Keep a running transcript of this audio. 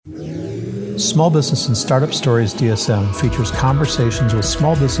Small Business and Startup Stories DSM features conversations with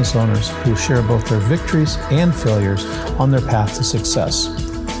small business owners who share both their victories and failures on their path to success.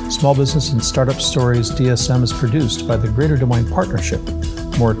 Small Business and Startup Stories DSM is produced by the Greater Des Moines Partnership.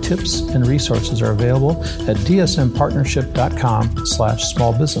 More tips and resources are available at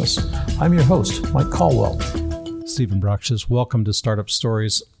dsmpartnership.com/smallbusiness. I'm your host, Mike Caldwell. Stephen Brock says, welcome to Startup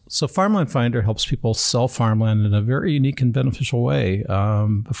Stories. So Farmland Finder helps people sell farmland in a very unique and beneficial way.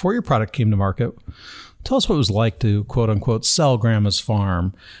 Before your product came to market, tell us what it was like to, quote unquote, sell Grandma's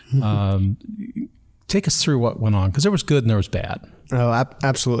farm. Take us through what went on, because there was good and there was bad. Oh,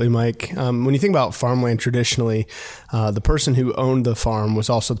 absolutely, Mike. When you think about farmland traditionally, the person who owned the farm was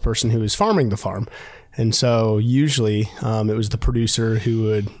also the person who was farming the farm. And so usually it was the producer who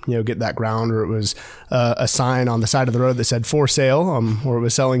would, get that ground, or it was a sign on the side of the road that said for sale, or it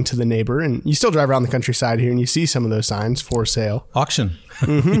was selling to the neighbor. And you still drive around the countryside here and you see some of those signs, for sale. Auction.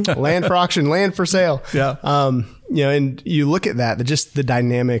 Land for auction, land for sale. Yeah. And you look at that, just the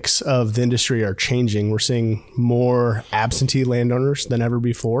dynamics of the industry are changing. We're seeing more absentee landowners than ever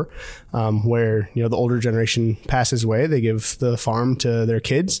before, where, the older generation passes away. They give the farm to their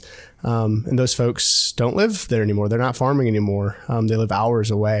kids. And those folks don't live there anymore. They're not farming anymore. They live hours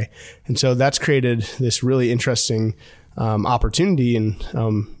away. And so that's created this really interesting opportunity, and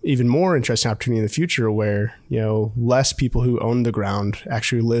even more interesting opportunity in the future where, less people who own the ground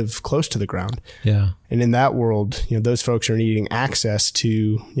actually live close to the ground. Yeah. And in that world, those folks are needing access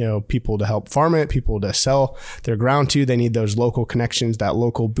to, people to help farm it, people to sell their ground to. They need those local connections, that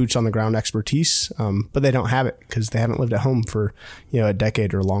local boots on the ground expertise, but they don't have it because they haven't lived at home for, a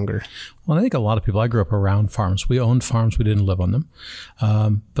decade or longer. Well, I think a lot of people, I grew up around farms. We owned farms. We didn't live on them.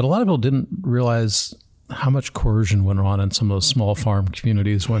 But a lot of people didn't realize how much coercion went on in some of those small farm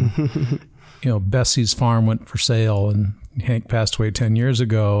communities when, Bessie's farm went for sale and Hank passed away 10 years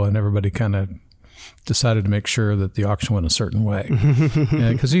ago, and everybody kind of decided to make sure that the auction went a certain way.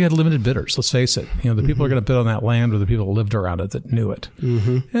 Because you had limited bidders, let's face it. The people are going to bid on that land, or the people that lived around it that knew it.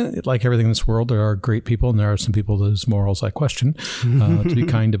 And like everything in this world, there are great people and there are some people whose morals I question, to be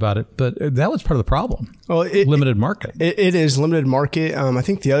kind about it. But that was part of the problem. Well, limited market. It is limited market. I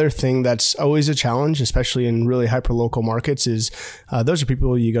think the other thing that's always a challenge, especially in really hyper-local markets, is those are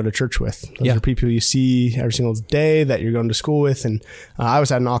people you go to church with. Those are people you see every single day that you're going to school with. And I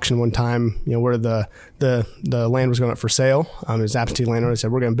was at an auction one time, where the land was going up for sale. It was absentee landowner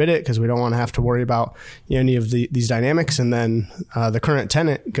said, we're going to bid it because we don't want to have to worry about any of these dynamics. And then the current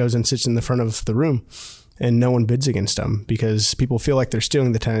tenant goes and sits in the front of the room, and no one bids against them because people feel like they're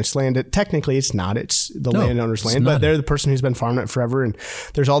stealing the tenant's land. Technically, it's not. It's the landowner's land, but they're the person who's been farming it forever. And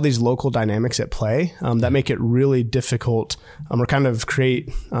there's all these local dynamics at play that make it really difficult, or kind of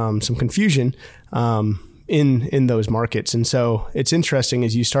create some confusion in those markets. And so it's interesting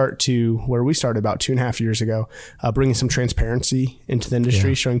as you start to where we started about 2.5 years ago, bringing some transparency into the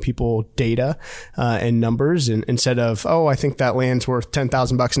industry, showing people data and numbers, and instead of, I think that land's worth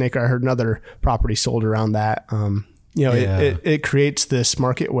 $10,000 an acre. I heard another property sold around that. It creates this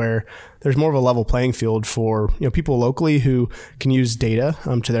market where there's more of a level playing field for people locally who can use data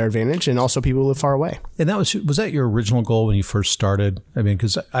to their advantage, and also people who live far away. And that was that your original goal when you first started? I mean,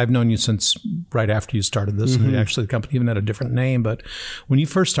 because I've known you since right after you started this, and actually the company even had a different name. But when you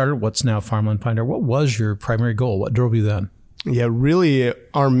first started what's now Farmland Finder, what was your primary goal? What drove you then? Yeah, really,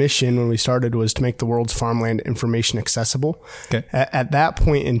 our mission when we started was to make the world's farmland information accessible. Okay. At that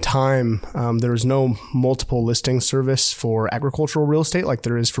point in time, there was no multiple listing service for agricultural real estate like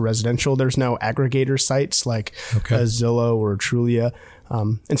there is for residential. There's no aggregator sites like Zillow or Trulia.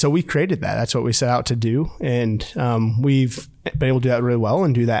 And so we created that. That's what we set out to do. And we've been able to do that really well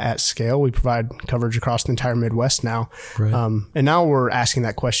and do that at scale. We provide coverage across the entire Midwest now. Right. And now we're asking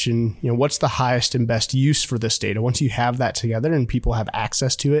that question, what's the highest and best use for this data? Once you have that together and people have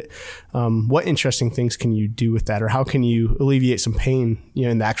access to it, what interesting things can you do with that? Or how can you alleviate some pain,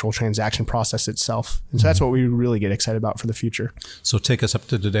 in the actual transaction process itself? And so that's what we really get excited about for the future. So take us up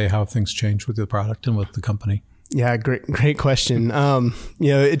to today, how things changed with the product and with the company. Yeah, great question.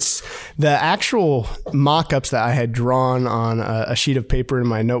 It's the actual mock-ups that I had drawn on a sheet of paper in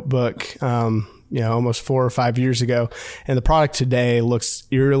my notebook, almost 4 or 5 years ago. And the product today looks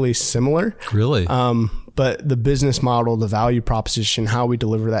eerily similar. Really? But the business model, the value proposition, how we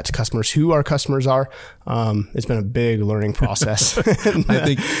deliver that to customers, who our customers are, it's been a big learning process. I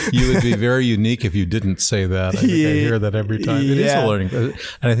think you would be very unique if you didn't say that. I think I hear that every time. It is a learning, and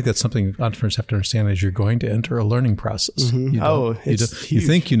I think that's something entrepreneurs have to understand as you're going to enter a learning process. Mm-hmm. You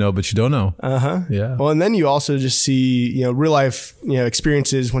think you know, but you don't know. Yeah. Well, and then you also just see, real life,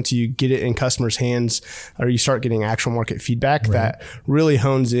 experiences once you get it in customers' hands, or you start getting actual market feedback that really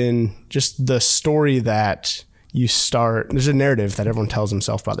hones in just the story that you start. There's a narrative that everyone tells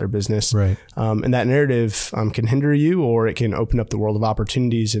themselves about their business. Right. And that narrative can hinder you, or it can open up the world of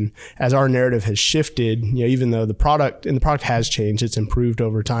opportunities. And as our narrative has shifted, even though the product has changed, it's improved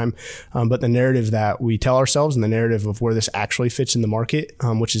over time. But the narrative that we tell ourselves and the narrative of where this actually fits in the market,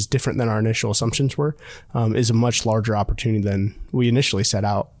 which is different than our initial assumptions were, is a much larger opportunity than we initially set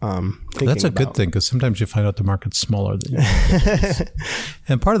out. That's a good thing, because sometimes you find out the market's smaller than you.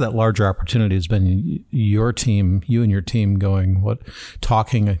 And part of that larger opportunity has been you and your team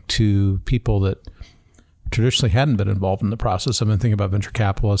talking to people that traditionally hadn't been involved in the process. I've been thinking about venture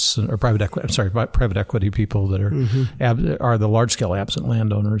capitalists or private equity people that are the large scale absent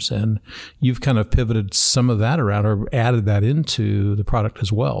landowners, and you've kind of pivoted some of that around or added that into the product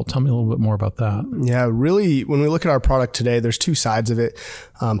as well. Tell me a little bit more about that. Yeah, really, when we look at our product today, there's two sides of it,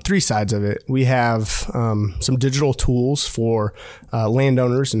 three sides of it. We have some digital tools for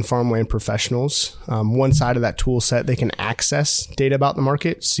landowners and farmland professionals. One side of that tool set, they can access data about the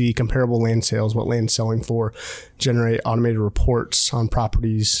market, see comparable land sales, what land's selling for, generate automated reports on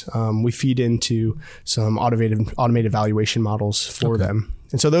properties. We feed into some automated valuation models for them.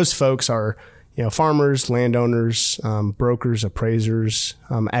 And so those folks are, farmers, landowners, brokers, appraisers,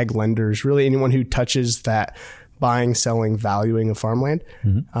 ag lenders, really anyone who touches that buying, selling, valuing of farmland.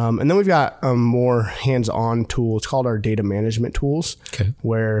 Mm-hmm. And then we've got a more hands-on tool. It's called our data management tools,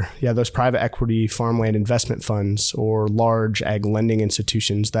 where those private equity farmland investment funds or large ag lending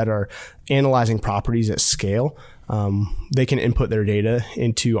institutions that are analyzing properties at scale, they can input their data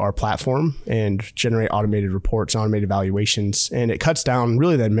into our platform and generate automated reports, automated valuations, and it cuts down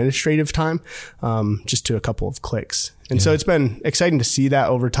really the administrative time just to a couple of clicks. And so it's been exciting to see that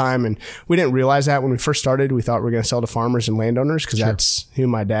over time. And we didn't realize that when we first started. We thought we were going to sell to farmers and landowners because that's who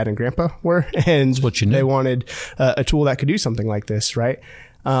my dad and grandpa were. And they wanted a tool that could do something like this, right?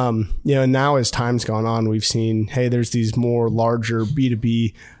 And now as time's gone on, we've seen, hey, there's these more larger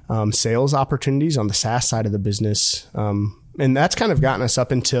B2B sales opportunities on the SaaS side of the business. And that's kind of gotten us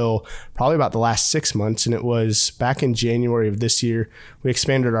up until probably about the last 6 months. And it was back in January of this year, we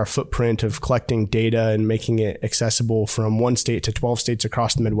expanded our footprint of collecting data and making it accessible from 1 state to 12 states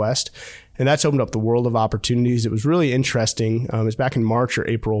across the Midwest. And that's opened up the world of opportunities. It was really interesting. It was back in March or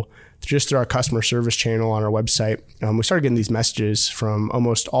April, just through our customer service channel on our website. We started getting these messages from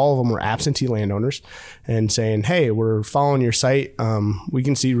almost all of them were absentee landowners and saying, hey, we're following your site. We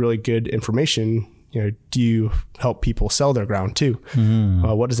can see really good information. Do you help people sell their ground too?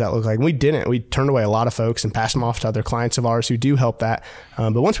 What does that look like? And we didn't. We turned away a lot of folks and passed them off to other clients of ours who do help that.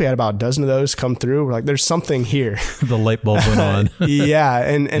 But once we had about a dozen of those come through, we're like, there's something here. The light bulb went on.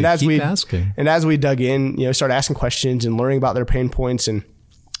 And as we dug in, started asking questions and learning about their pain points. And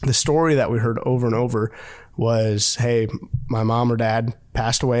the story that we heard over and over was, hey, my mom or dad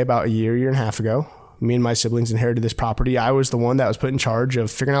passed away about a year and a half ago. Me and my siblings inherited this property. I was the one that was put in charge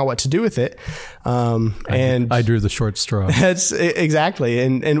of figuring out what to do with it. And I drew the short straw. That's exactly.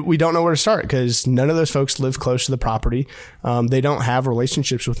 And we don't know where to start because none of those folks live close to the property. They don't have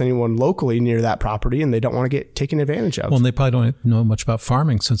relationships with anyone locally near that property, and they don't want to get taken advantage of. Well, and they probably don't know much about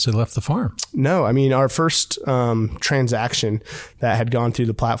farming since they left the farm. No, I mean, our first transaction that had gone through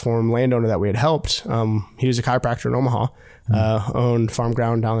the platform landowner that we had helped, he was a chiropractor in Omaha. Owned farm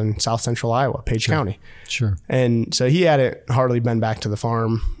ground down in south central Iowa, Page County. Sure. And so he hadn't hardly been back to the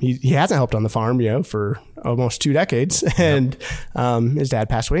farm. He hasn't helped on the farm, for almost 2 decades. And his dad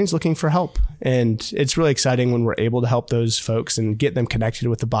passed away and he's looking for help. And it's really exciting when we're able to help those folks and get them connected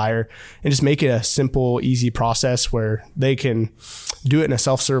with the buyer and just make it a simple, easy process where they can do it in a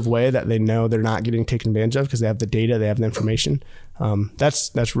self-serve way that they know they're not getting taken advantage of because they have the data, they have the information.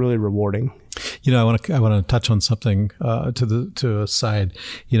 That's really rewarding. I want to touch on something to a side.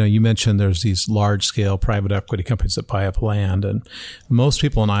 You mentioned there's these large scale private equity companies that buy up land, and most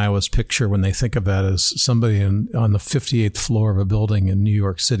people in Iowa's picture when they think of that as somebody on the 58th floor of a building in New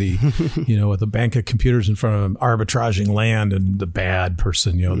York City, with a bank of computers in front of them, arbitraging land, and the bad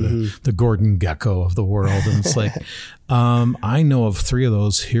person, the Gordon Gekko of the world. And it's like, I know of 3 of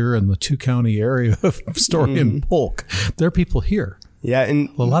those here in the 2-county area of Story and Polk. There are people here. Yeah, and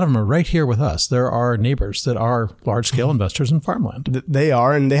a lot of them are right here with us. There are neighbors that are large-scale investors in farmland. They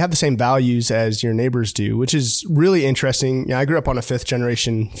are, and they have the same values as your neighbors do, which is really interesting. I grew up on a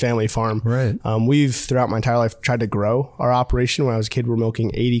 5th-generation family farm. Right. We've, throughout my entire life, tried to grow our operation. When I was a kid, we were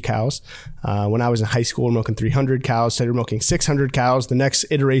milking 80 cows. When I was in high school, we were milking 300 cows. Today, we're milking 600 cows. The next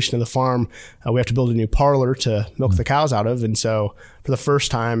iteration of the farm, we have to build a new parlor to milk the cows out of. And so for the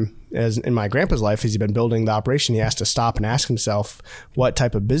first time, as in my grandpa's life, as he's been building the operation, he has to stop and ask himself, what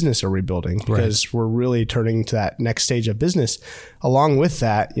type of business are we building? Because we're really turning to that next stage of business. Along with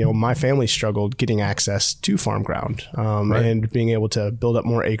that, my family struggled getting access to farm ground and being able to build up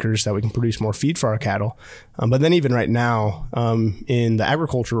more acres that we can produce more feed for our cattle. But then even right now, in the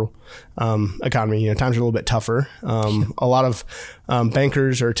agricultural economy, times are a little bit tougher. A lot of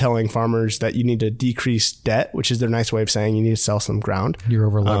bankers are telling farmers that you need to decrease debt, which is their nice way of saying you need to sell some ground. You're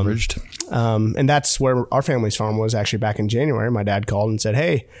over leveraged. And that's where our family's farm was actually back in January. My dad called and said,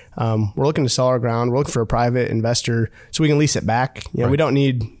 hey, we're looking to sell our ground. We're looking for a private investor so we can lease it back. We don't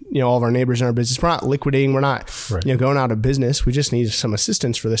need all of our neighbors in our business. We're not liquidating. We're not going out of business. We just need some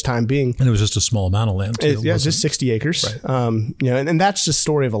assistance for this time being. And it was just a small amount of land too, it's just 60 acres. Right. And that's the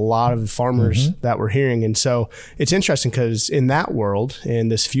story of a lot of farmers that we're hearing. And so it's interesting because in that world, in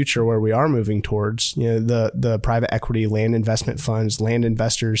this future where we are moving towards, the private equity, land investment funds, land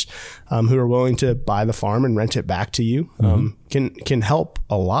investors who are willing to buy the farm and rent it back to you can help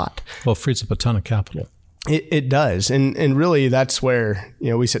a lot. Well, it frees up a ton of capital. It does. And really that's where,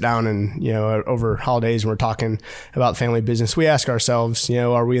 we sit down and, over holidays and we're talking about family business. We ask ourselves,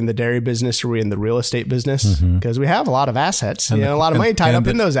 are we in the dairy business? Or are we in the real estate business? Because we have a lot of assets, a lot of money tied up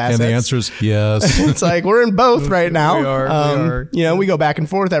in those assets. And the answer is yes. It's like we're in both right now. We are. We go back and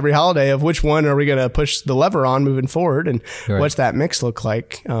forth every holiday of which one are we going to push the lever on moving forward and what's that mix look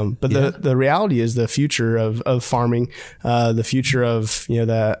like? But the reality is the future of farming, the future of,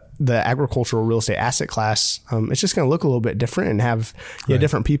 the agricultural real estate asset class, it's just going to look a little bit different and have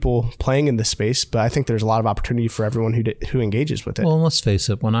different people playing in this space. But I think there's a lot of opportunity for everyone who engages with it. Well, let's face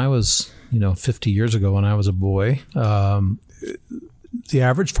it. When I was, 50 years ago, when I was a boy, the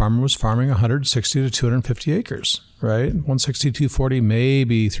average farmer was farming 160 to 250 acres, right? 160, 240,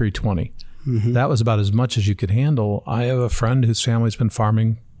 maybe 320. That was about as much as you could handle. I have a friend whose family's been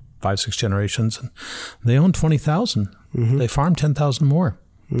farming 5-6 generations, and they own 20,000. They farm 10,000 more.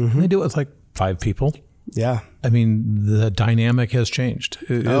 And they do it with like 5 people. Yeah. I mean, the dynamic has changed.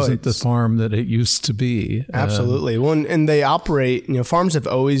 It isn't the farm that it used to be. Absolutely. Well, and they operate, farms have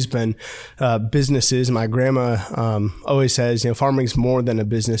always been businesses. My grandma always says, farming's more than a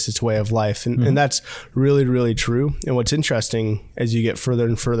business, it's a way of life. And that's really, really true. And what's interesting as you get further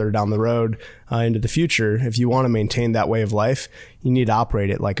and further down the road into the future, if you want to maintain that way of life, you need to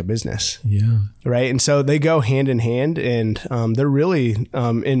operate it like a business. Yeah. Right. And so they go hand in hand, and they're really,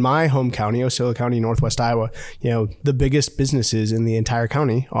 in my home county, Osceola County, Northwest Iowa, the biggest businesses in the entire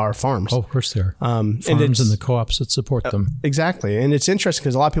county are farms. Oh, of course they are. Farms and the co-ops that support them. Exactly. And it's interesting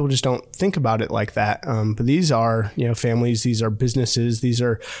because a lot of people just don't think about it like that. But these are, families, these are businesses, these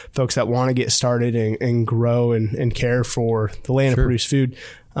are folks that want to get started and grow and care for the land and produce food.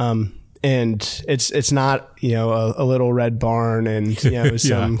 And it's not, a little red barn and,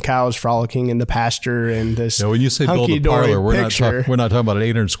 some cows frolicking in the pasture and this. Yeah, when you say build a parlor, we're not talking about an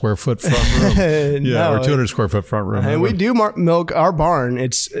 800 square foot front room. Or 200 square foot front room. And we do milk our barn.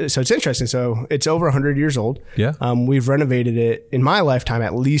 It's interesting. So it's over 100 years old. Yeah. We've renovated it in my lifetime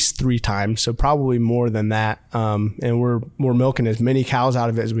at least 3 times. So probably more than that. And we're milking as many cows out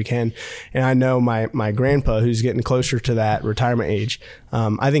of it as we can. And I know my grandpa, who's getting closer to that retirement age,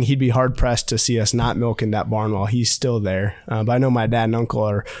 I think he'd be hard pressed to see us not milking that barn while he's still there. But I know my dad and uncle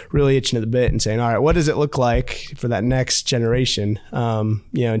are really itching at the bit and saying, all right, what does it look like for that next generation,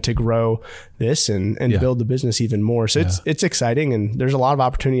 and to grow this and build the business even more. So it's exciting, and there's a lot of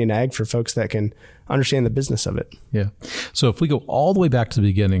opportunity in ag for folks that can understand the business of it. Yeah. So if we go all the way back to the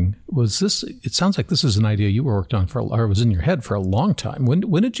beginning, it sounds like this is an idea you worked on or was in your head for a long time.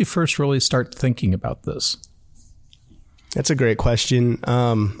 When did you first really start thinking about this? That's a great question.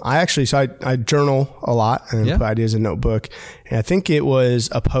 I journal a lot and put ideas in a notebook. And I think it was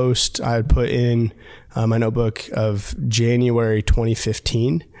a post I put in my notebook of January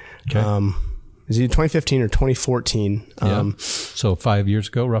 2015. Okay. Is it 2015 or 2014? So 5 years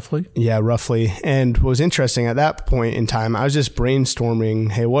ago, roughly? Yeah, roughly. And what was interesting at that point in time, I was just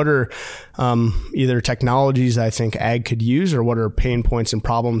brainstorming, hey, what are either technologies I think ag could use, or what are pain points and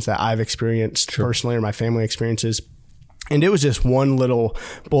problems that I've experienced personally or my family experiences? And it was just one little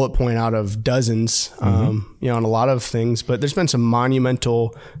bullet point out of dozens, on a lot of things. But there's been some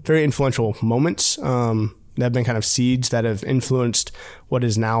monumental, very influential moments have been kind of seeds that have influenced what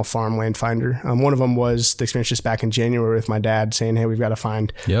is now Farmland Finder. One of them was the experience just back in January with my dad saying, "Hey, we've got to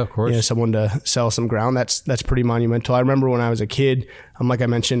find of course, someone to sell some ground." That's pretty monumental. I remember when I was a kid, like I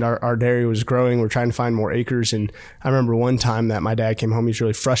mentioned, our dairy was growing. We're trying to find more acres, and I remember one time that my dad came home. He was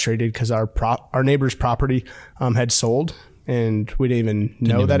really frustrated because our neighbor's property had sold. And we didn't even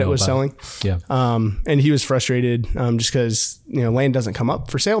know that it was selling. Yeah. And he was frustrated just because land doesn't come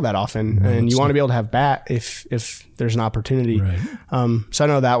up for sale that often, and you want to be able to have BAT if there's an opportunity. Right. So I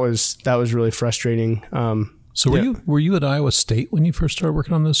know that was really frustrating. So were you at Iowa State when you first started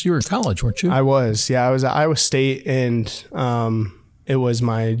working on this? You were in college, weren't you? I was. Yeah, I was at Iowa State, and it was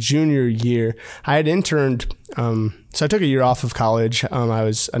my junior year. I had interned. So I took a year off of college. I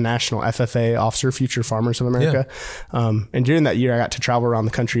was a national FFA officer, Future Farmers of America. Yeah. And during that year, I got to travel around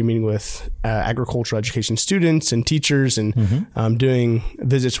the country meeting with agricultural education students and teachers and doing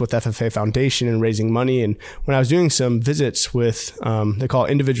visits with FFA Foundation and raising money. And when I was doing some visits with, they call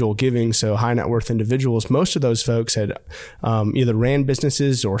it individual giving, so high net worth individuals, most of those folks had either ran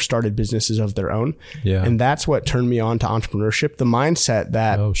businesses or started businesses of their own. Yeah. And that's what turned me on to entrepreneurship, the mindset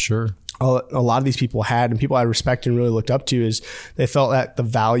that a lot of these people had, and people I respect and really looked up to, is they felt that the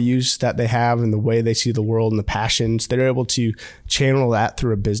values that they have and the way they see the world and the passions, they're able to channel that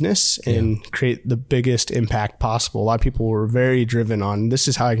through a business and create the biggest impact possible. A lot of people were very driven on, this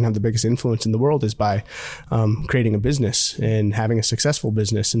is how I can have the biggest influence in the world, is by creating a business and having a successful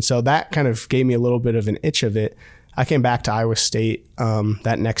business. And so that kind of gave me a little bit of an itch of it. I came back to Iowa State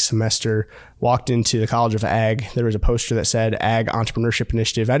that next semester, walked into the College of Ag. There was a poster that said Ag Entrepreneurship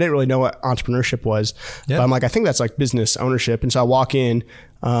Initiative. I didn't really know what entrepreneurship was, but I'm like, I think that's like business ownership. And so I walk in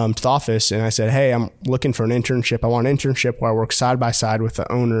to the office and I said, "Hey, I'm looking for an internship. I want an internship where I work side by side with the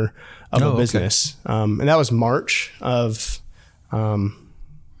owner of a business." And that was March of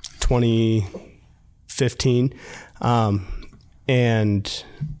 2015.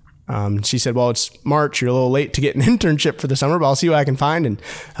 She said, "Well, it's March. You're a little late to get an internship for the summer, but I'll see what I can find." And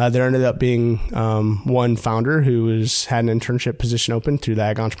there ended up being one founder who had an internship position open through the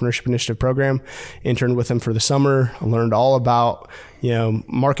Ag Entrepreneurship Initiative program. Interned with him for the summer. Learned all about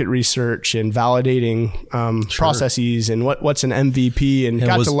market research and validating processes and what's an MVP, and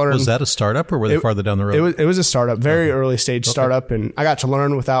got to learn. Was that a startup, or were they farther down the road? It was a startup, very early stage startup, and I got to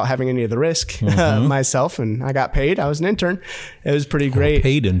learn without having any of the risk myself, and I got paid. I was an intern. It was pretty great.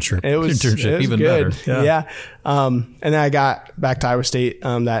 Paid internship. It was even good. better. Yeah. And then I got back to Iowa State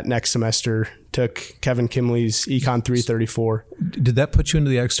that next semester. Took Kevin Kimley's Econ 334. Did that put you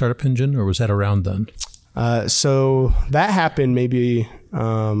into the Ag Startup Engine, or was that around then? So that happened maybe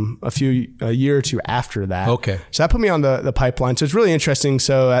a year or two after that. Okay. So that put me on the pipeline. So it's really interesting.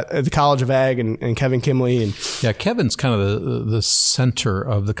 So at the College of Ag and Kevin Kimley and Kevin's kind of the center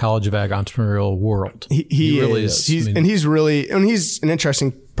of the College of Ag entrepreneurial world. He really is. He's an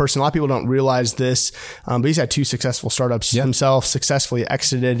interesting person. A lot of people don't realize this, but he's had 2 successful startups himself, successfully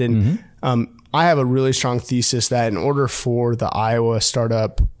exited. And I have a really strong thesis that in order for the Iowa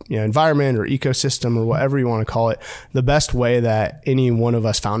startup environment or ecosystem or whatever you want to call it, the best way that any one of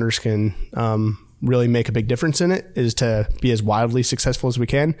us founders can really make a big difference in it is to be as wildly successful as we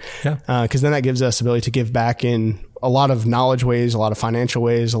can. Because then that gives us the ability to give back in a lot of knowledge ways, a lot of financial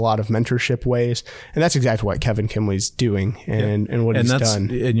ways, a lot of mentorship ways. And that's exactly what Kevin Kimley's doing and what he's done.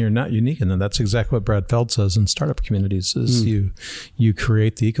 And you're not unique in that. That's exactly what Brad Feld says in startup communities is you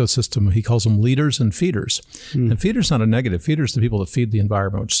create the ecosystem. He calls them leaders and feeders. And feeders not a negative. Feeders the people that feed the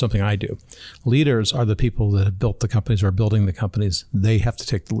environment, which is something I do. Leaders are the people that have built the companies or are building the companies. They have to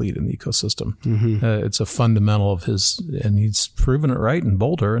take the lead in the ecosystem. It's a fundamental of his, and he's proven it right in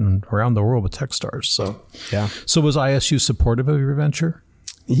Boulder and around the world with Techstars. So was ISU supportive of your venture?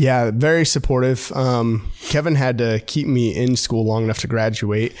 Yeah, very supportive. Kevin had to keep me in school long enough to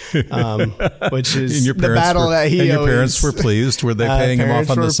graduate, which is the battle that he always... And your parents were pleased? Were they paying him off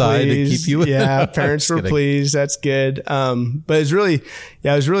on the side to keep you in? Yeah, parents were pleased. That's good. But it was really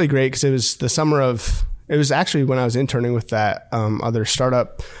great because it was the summer of... It was actually when I was interning with that other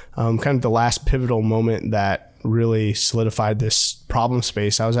startup, kind of the last pivotal moment that really solidified this problem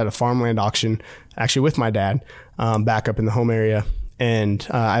space. I was at a farmland auction, actually with my dad, back up in the home area. And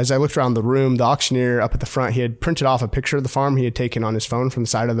as I looked around the room, the auctioneer up at the front, he had printed off a picture of the farm he had taken on his phone from the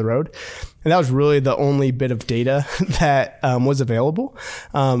side of the road. And that was really the only bit of data that was available.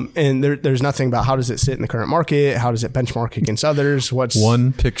 And there's nothing about how does it sit in the current market? How does it benchmark against others? What's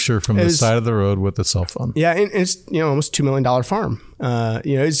one picture from the side of the road with a cell phone? Yeah, and it's almost $2 million farm.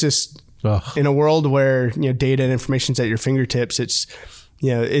 It's just in a world where data and information's at your fingertips. It's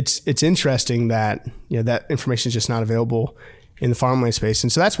interesting that that information is just not available in the farmland space.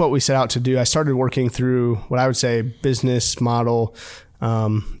 And so that's what we set out to do. I started working through what I would say business model,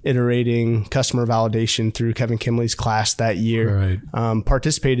 iterating customer validation through Kevin Kimley's class that year. Right.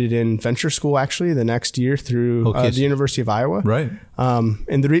 Participated in venture school actually the next year through the University of Iowa. Right.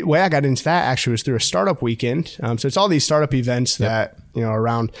 And the way I got into that actually was through a startup weekend. So it's all these startup events that,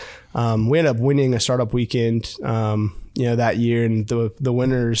 around, we ended up winning a startup weekend, that year, and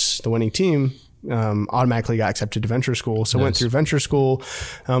the winning team, automatically got accepted to venture school. So went through venture school,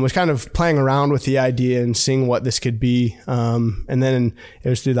 was kind of playing around with the idea and seeing what this could be. And then it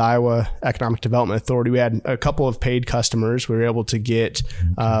was through the Iowa Economic Development Authority. We had a couple of paid customers. We were able to get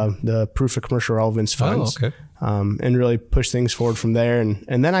the proof of commercial relevance funds. And really push things forward from there.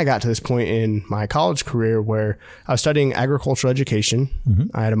 And then I got to this point in my college career where I was studying agricultural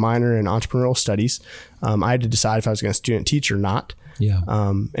education. I had a minor in entrepreneurial studies. I had to decide if I was going to student teach or not. Yeah.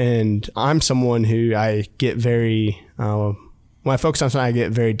 And I'm someone who I get very, when I focus on something, I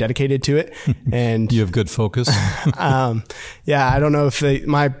get very dedicated to it. And you have good focus. I don't know if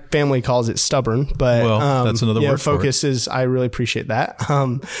my family calls it stubborn, but that's another word for focus is, I really appreciate that.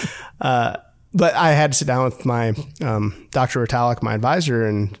 But I had to sit down with my Dr. Vitalik, my advisor,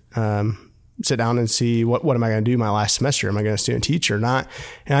 and sit down and see what am I going to do my last semester? Am I going to student teach or not?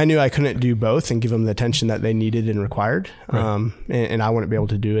 And I knew I couldn't do both and give them the attention that they needed and required. Right. And I wouldn't be able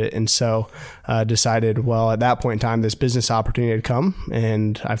to do it. And so decided, well, at that point in time, this business opportunity had come,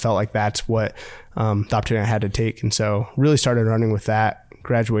 and I felt like that's what the opportunity I had to take. And so really started running with that.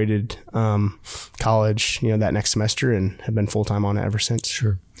 Graduated college, that next semester, and have been full-time on it ever since.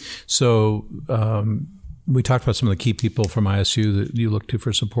 Sure. So we talked about some of the key people from ISU that you look to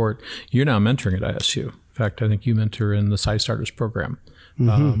for support. You're now mentoring at ISU. In fact, I think you mentor in the SciStarters program.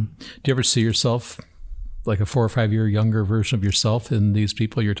 Do you ever see yourself like a 4 or 5 year younger version of yourself in these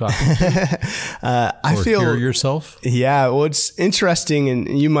people you're talking to? I feel hear yourself. Yeah. Well, it's interesting,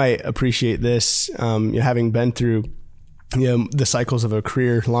 and you might appreciate this, having been through the cycles of a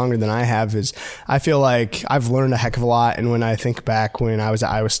career longer than I have, is I feel like I've learned a heck of a lot. And when I think back when I was at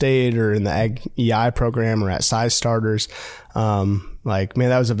Iowa State or in the Ag EI program or at SciStarters, man,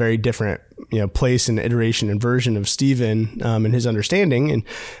 that was a very different, place and iteration and version of Stephen, and his understanding.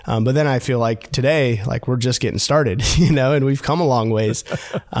 And, but then I feel like today, we're just getting started, and we've come a long ways.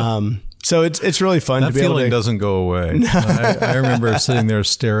 So it's really fun to be able to. That feeling doesn't go away. I remember sitting there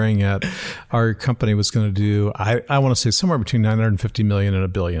staring at our company was going to do, I want to say somewhere between 950 million and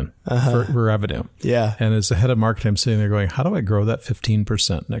 $1 billion for revenue. Yeah. And as the head of marketing, I'm sitting there going, how do I grow that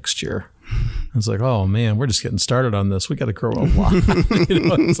 15% next year? It's like, oh man, we're just getting started on this. We got to grow a lot.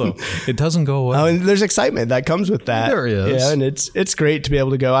 So it doesn't go away. Oh, and there's excitement that comes with that. There is. Yeah, and it's great to be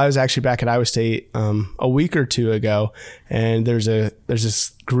able to go. I was actually back at Iowa State a week or two ago, and there's this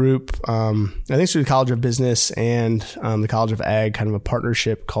group, I think it's through the College of Business and the College of Ag, kind of a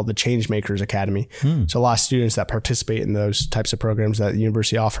partnership called the Changemakers Academy. So a lot of students that participate in those types of programs that the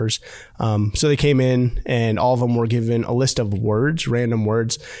university offers. So they came in, and all of them were given a list of words, random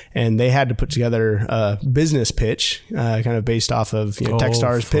words, and they had to put together a business pitch, kind of based off of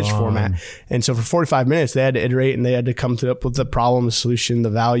Techstars pitch format. And so for 45 minutes, they had to iterate, and they had to come up with the problem, the solution, the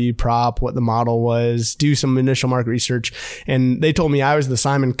value prop, what the model was, do some initial market research. And they told me I was the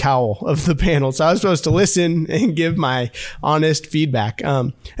Simon Cowell of the panel. So I was supposed to listen and give my honest feedback.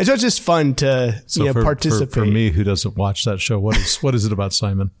 And so it's just fun to participate. For me, who doesn't watch that show, what is it about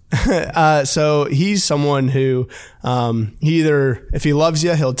Simon? So he's someone who, if he loves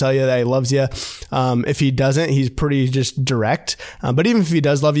you, he'll tell you that he loves you. If he doesn't, he's pretty just direct. But even if he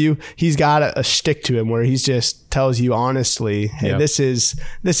does love you, he's got a shtick to him where he's just tells you honestly, hey, this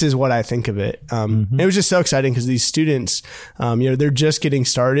is what I think of it. It was just so exciting because these students, they're just getting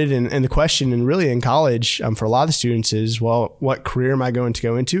started. And the question, and really in college, for a lot of the students is, well, what career am I going to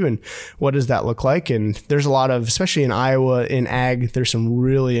go into? And what does that look like? And there's a lot of, especially in Iowa, in ag, there's some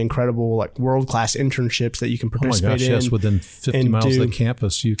really incredible, world-class internships that you can participate in. Yes, within 50 miles of the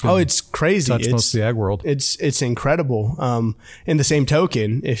campus, you can. Oh, it's crazy. Touch most of the ag world. It's incredible. In the same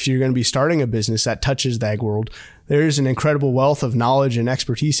token, if you're going to be starting a business that touches the ag world, there's an incredible wealth of knowledge and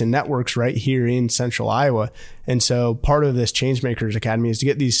expertise and networks right here in central Iowa. And so part of this Changemakers Academy is to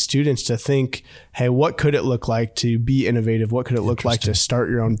get these students to think, hey, what could it look like to be innovative? What could it look like to start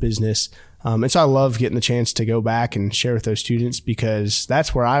your own business? And so I love getting the chance to go back and share with those students because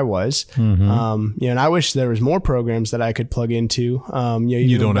that's where I was. And I wish there was more programs that I could plug into.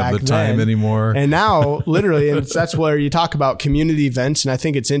 You don't have the time anymore. And now literally, and that's where you talk about community events. And I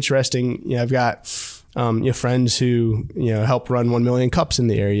think it's interesting. I've got friends who, help run 1 Million Cups in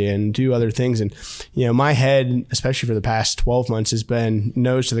the area and do other things. And, my head, especially for the past 12 months, has been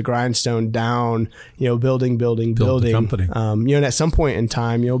nose to the grindstone down, building. The company. And at some point in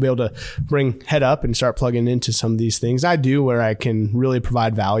time, you'll be able to bring head up and start plugging into some of these things. I do where I can really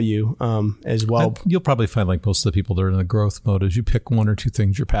provide value as well. You'll probably find, like most of the people that are in the growth mode, is you pick one or two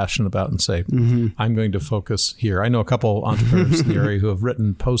things you're passionate about and say, I'm going to focus here. I know a couple entrepreneurs in the area who have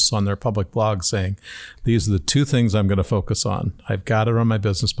written posts on their public blog saying, these are the two things I'm going to focus on. I've got to run my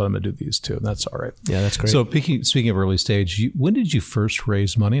business, but I'm going to do these two. And that's all right. Yeah, that's great. So speaking of early stage, when did you first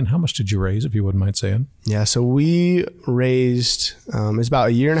raise money and how much did you raise, if you wouldn't mind saying? Yeah, so we raised, it's about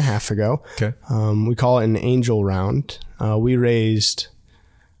a year and a half ago. Okay. We call it an angel round. We raised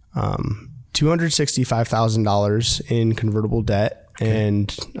 $265,000 in convertible debt. Okay. And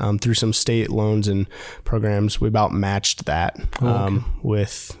through some state loans and programs, we about matched that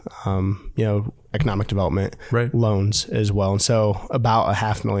with, economic development loans as well. And so about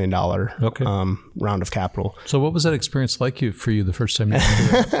 $500,000 round of capital. So what was that experience like for you the first time you did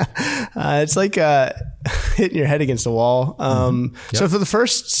that? It's like hitting your head against a wall. So for the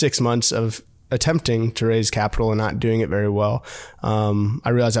first 6 months of attempting to raise capital and not doing it very well, I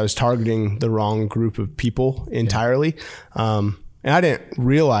realized I was targeting the wrong group of people entirely. And I didn't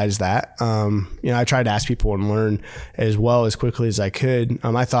realize that. I tried to ask people and learn as well as quickly as I could.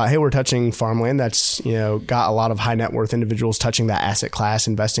 I thought, hey, we're touching farmland that's, got a lot of high net worth individuals touching that asset class,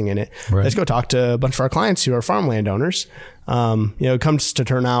 investing in it. Right. Let's go talk to a bunch of our clients who are farmland owners. It comes to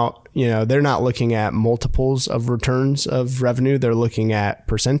turn out, they're not looking at multiples of returns of revenue. They're looking at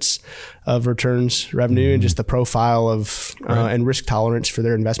percents of returns revenue and just the profile of, and risk tolerance for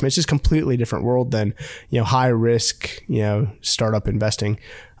their investment. It's just a completely different world than, high risk, startup investing.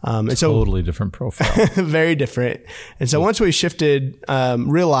 Totally different profile. Very different. And so once we shifted,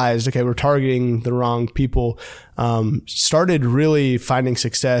 realized, okay, we're targeting the wrong people, started really finding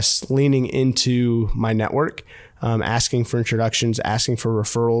success leaning into my network. Asking for introductions, asking for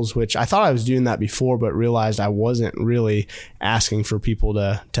referrals, which I thought I was doing that before, but realized I wasn't really asking for people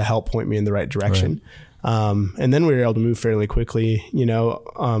to help point me in the right direction. Right. And then we were able to move fairly quickly.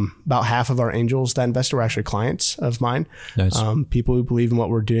 About half of our angels that invested were actually clients of mine. Nice. People who believe in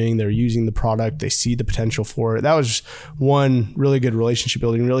what we're doing, they're using the product, they see the potential for it. That was one really good relationship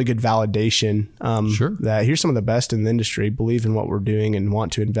building, really good validation. That here's some of the best in the industry, believe in what we're doing and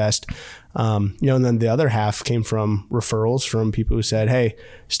want to invest. And then the other half came from referrals from people who said, hey,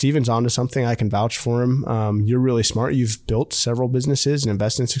 Steven's onto something. I can vouch for him. You're really smart. You've built several businesses and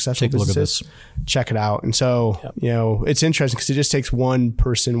invested in successful businesses. Check it out. And so, it's interesting because it just takes one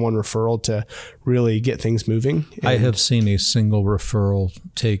person, one referral to really get things moving. I have seen a single referral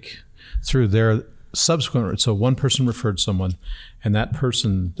take through their subsequent. So one person referred someone and that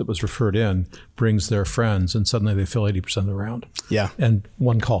person that was referred in brings their friends and suddenly they fill 80% of the round. Yeah. And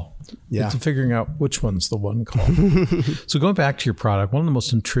one call. Yeah. It's figuring out which one's the one call. So going back to your product, one of the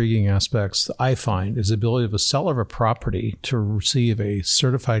most intriguing aspects that I find is the ability of a seller of a property to receive a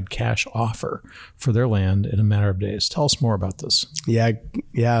certified cash offer for their land in a matter of days. Tell us more about this. Yeah.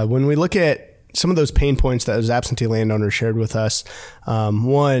 When we look at some of those pain points that those absentee landowners shared with us,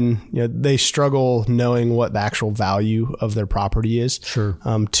 one, they struggle knowing what the actual value of their property is. Sure.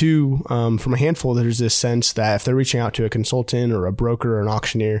 Two, from a handful, there's this sense that if they're reaching out to a consultant or a broker or an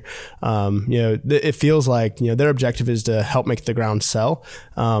auctioneer, it feels like, their objective is to help make the ground sell.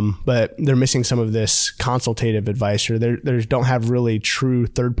 But they're missing some of this consultative advice, or they don't have really true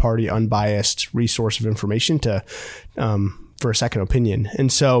third-party unbiased resource of information to, for a second opinion.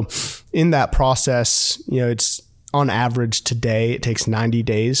 And so in that process, it's on average today, it takes 90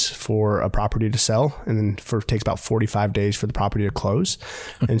 days for a property to sell, and then it takes about 45 days for the property to close.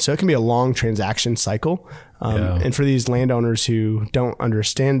 And so it can be a long transaction cycle. And for these landowners who don't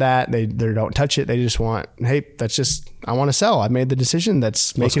understand that, they don't touch it. They just want, hey, I want to sell. I've made the decision.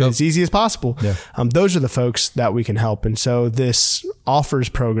 Let's make it as easy as possible. Yeah. Those are the folks that we can help. And so this offers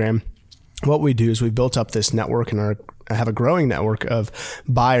program, what we do is we built up this network and have a growing network of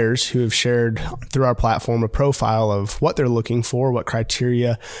buyers who have shared through our platform a profile of what they're looking for, what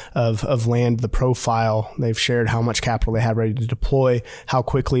criteria of land, the profile. They've shared how much capital they have ready to deploy, how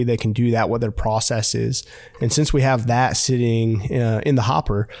quickly they can do that, what their process is. And since we have that sitting in the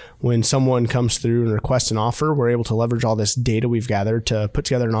hopper, when someone comes through and requests an offer, we're able to leverage all this data we've gathered to put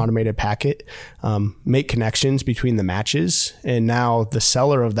together an automated packet, make connections between the matches. And now the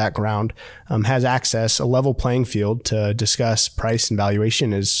seller of that ground has access, a level playing field to discuss price and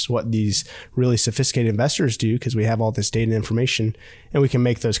valuation is what these really sophisticated investors do, because we have all this data and information, and we can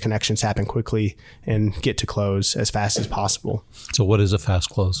make those connections happen quickly and get to close as fast as possible. So what is a fast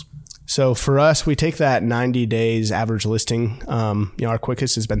close? So for us, we take that 90 days average listing. Our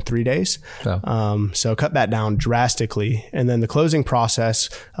quickest has been 3 days. Oh. So cut that down drastically. And then the closing process,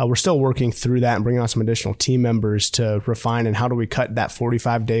 we're still working through that and bringing on some additional team members to refine. And how do we cut that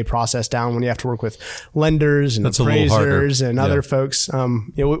 45-day process down when you have to work with lenders and appraisers and other folks?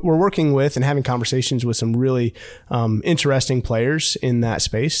 We're working with and having conversations with some really interesting players in that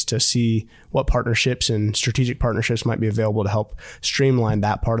space to see what partnerships and strategic partnerships might be available to help streamline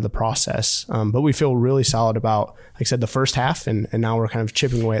that part of the process. But we feel really solid about, like I said, the first half, and now we're kind of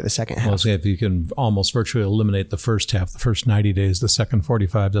chipping away at the second half. Well, so if you can almost virtually eliminate the first half, the first 90 days, the second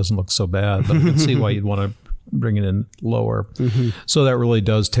 45 doesn't look so bad, but I can see why you'd want to bring it in lower. Mm-hmm. So that really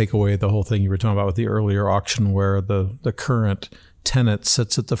does take away the whole thing you were talking about with the earlier auction, where the current tenant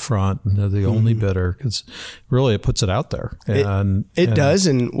sits at the front and they're the only bidder, because really it puts it out there. It does.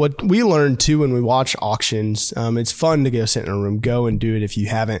 And what we learned too when we watch auctions, it's fun to go sit in a room, go and do it if you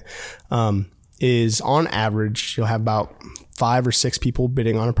haven't, is on average, you'll have about 5 or 6 people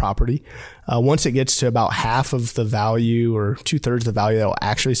bidding on a property. Once it gets to about half of the value or 2/3 of the value that will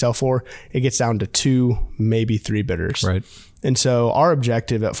actually sell for, it gets down to 2, maybe 3 bidders. Right. And so our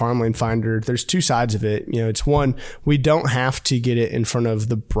objective at Farmland Finder, there's 2 sides of it. It's one, we don't have to get it in front of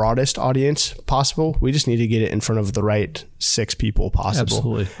the broadest audience possible. We just need to get it in front of the right 6 people possible.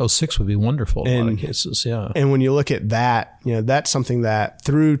 Absolutely. 6 would be wonderful in a lot of cases. Yeah. And when you look at that, that's something that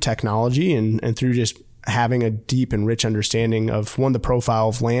through technology and through just having a deep and rich understanding of, 1, the profile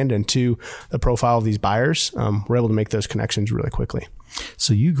of land, and 2, the profile of these buyers, we're able to make those connections really quickly.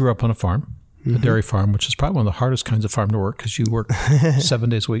 So you grew up on a farm. A dairy farm, which is probably one of the hardest kinds of farm to work, because you work 7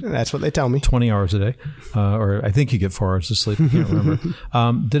 days a week. That's what they tell me. 20 hours a day. Or I think you get 4 hours of sleep. I can't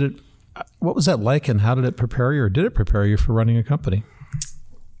remember. What was that like, and how did it prepare you, or did it prepare you for running a company?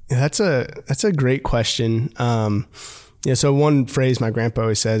 That's a great question. So one phrase my grandpa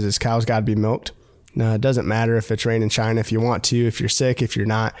always says is, cows got to be milked. It doesn't matter if it's rain and shine, if you want to, if you're sick, if you're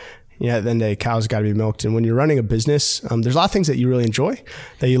not. At the end of the day, cows got to be milked. And when you're running a business, there's a lot of things that you really enjoy,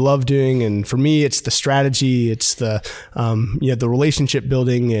 that you love doing. And for me, it's the strategy, it's the relationship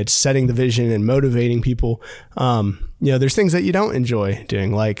building, it's setting the vision and motivating people. There's things that you don't enjoy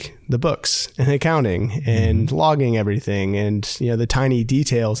doing, like the books and accounting and logging everything and, the tiny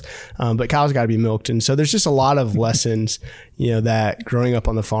details. But cows got to be milked. And so there's just a lot of lessons, that growing up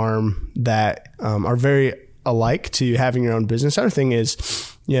on the farm that are very alike to having your own business. Other thing is,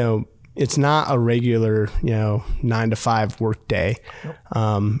 it's not a regular, 9 to 5 work day.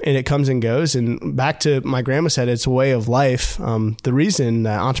 And it comes and goes. And back to my grandma said, it's a way of life. The reason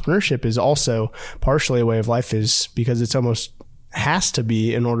that entrepreneurship is also partially a way of life is because it's almost has to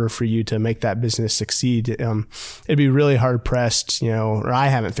be in order for you to make that business succeed. It'd be really hard pressed, or I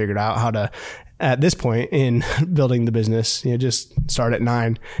haven't figured out how to, at this point in building the business, just start at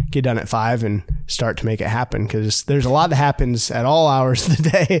 9, get done at 5, and start to make it happen, because there's a lot that happens at all hours of the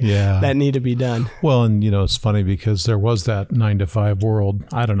day that need to be done. Well, and it's funny, because there was that 9 to 5 world,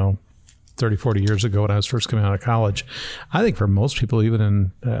 I don't know, 30, 40 years ago when I was first coming out of college. I think for most people, even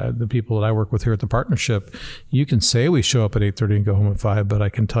in the people that I work with here at the partnership, you can say we show up at 8:30 and go home at 5, but I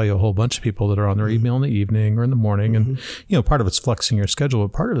can tell you a whole bunch of people that are on their email in the evening or in the morning. And, part of it's flexing your schedule,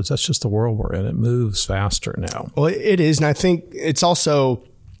 but part of it is that's just the world we're in. It moves faster now. Well, it is. And I think it's also,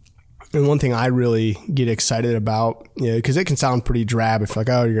 and one thing I really get excited about, because it can sound pretty drab if you're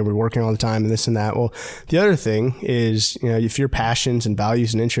going to be working all the time and this and that. Well, the other thing is, if your passions and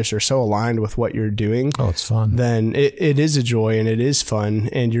values and interests are so aligned with what you're doing, it's fun. Then it is a joy and it is fun,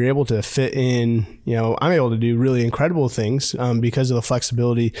 and you're able to fit in. I'm able to do really incredible things because of the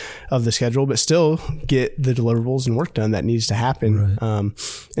flexibility of the schedule, but still get the deliverables and work done that needs to happen. Right.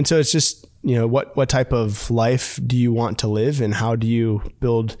 And so it's just, what type of life do you want to live, and how do you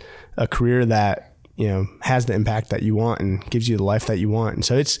build a career that, has the impact that you want and gives you the life that you want. And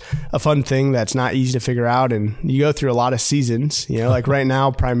so it's a fun thing that's not easy to figure out. And you go through a lot of seasons, like right now,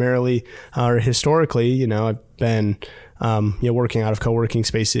 primarily, or historically, I've been, working out of co-working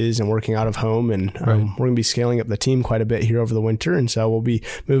spaces and working out of home. And we're going to be scaling up the team quite a bit here over the winter. And so we'll be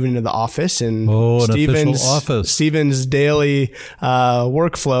moving into the office, and Stephen's daily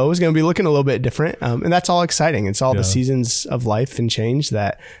workflow is going to be looking a little bit different. And that's all exciting. It's all the seasons of life and change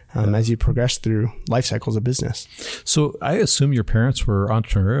that as you progress through life cycles of business. So I assume your parents were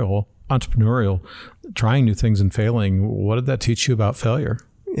entrepreneurial, trying new things and failing. What did that teach you about failure?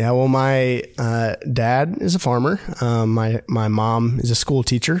 Yeah, well, my dad is a farmer. My mom is a school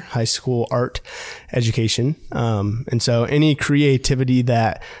teacher, high school art education. And so any creativity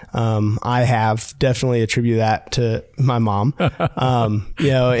that I have, definitely attribute that to my mom.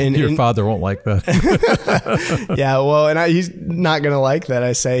 And your father won't like that. Yeah, well, and he's not going to like that.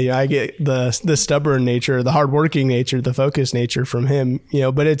 I say, I get the stubborn nature, the hardworking nature, the focused nature from him.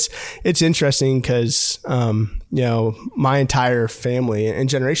 But it's interesting because my entire family and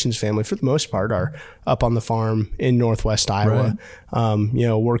generations family, for the most part, are up on the farm in Northwest Iowa,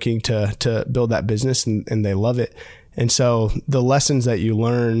 right. Working to build that business, and they love it. And so the lessons that you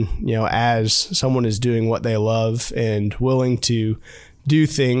learn, as someone is doing what they love and willing to do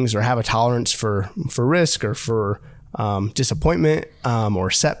things or have a tolerance for risk or for disappointment or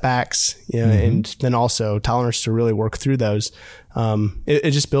setbacks, and then also tolerance to really work through those.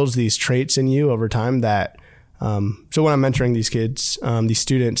 It just builds these traits in you over time that so when I'm mentoring these kids, these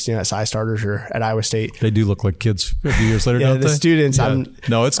students, at SciStarters or at Iowa State, they do look like kids 50 years later, don't they? The students, yeah.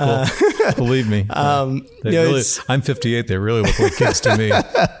 No, it's cool. Believe me. I'm 58. They really look like kids to me.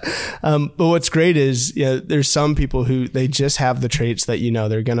 But what's great is, there's some people who they just have the traits that,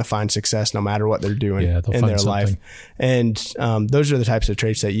 they're going to find success no matter what they're doing in their life. And those are the types of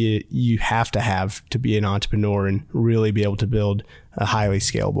traits that you have to be an entrepreneur and really be able to build a highly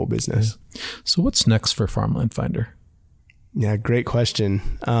scalable business. Yeah. So what's next for Farmland Finder? Yeah, great question.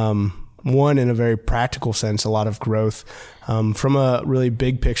 One, in a very practical sense, a lot of growth. From a really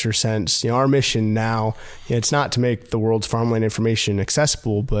big picture sense, our mission now, it's not to make the world's farmland information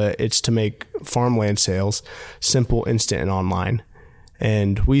accessible, but it's to make farmland sales simple, instant, and online.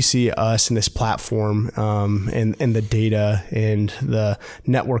 And we see us in this platform and the data and the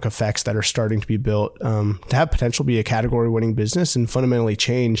network effects that are starting to be built to have potential be a category-winning business and fundamentally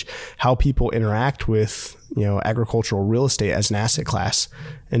change how people interact with agricultural real estate as an asset class.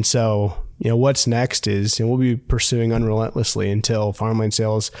 And so what's next is we'll be pursuing unrelentlessly until farmland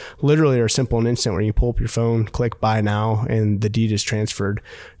sales literally are simple and instant, where you pull up your phone, click buy now, and the deed is transferred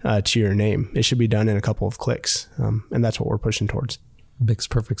to your name. It should be done in a couple of clicks, and that's what we're pushing towards. Makes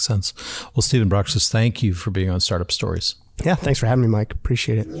perfect sense. Well, Stephen Broxus, thank you for being on Startup Stories. Yeah, thanks for having me, Mike.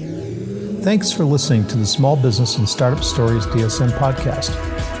 Appreciate it. Thanks for listening to the Small Business and Startup Stories DSM podcast.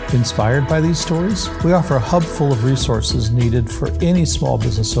 Inspired by these stories, we offer a hub full of resources needed for any small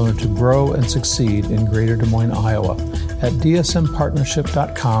business owner to grow and succeed in Greater Des Moines, Iowa at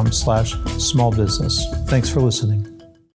dsmpartnership.com/smallbusiness. Thanks for listening.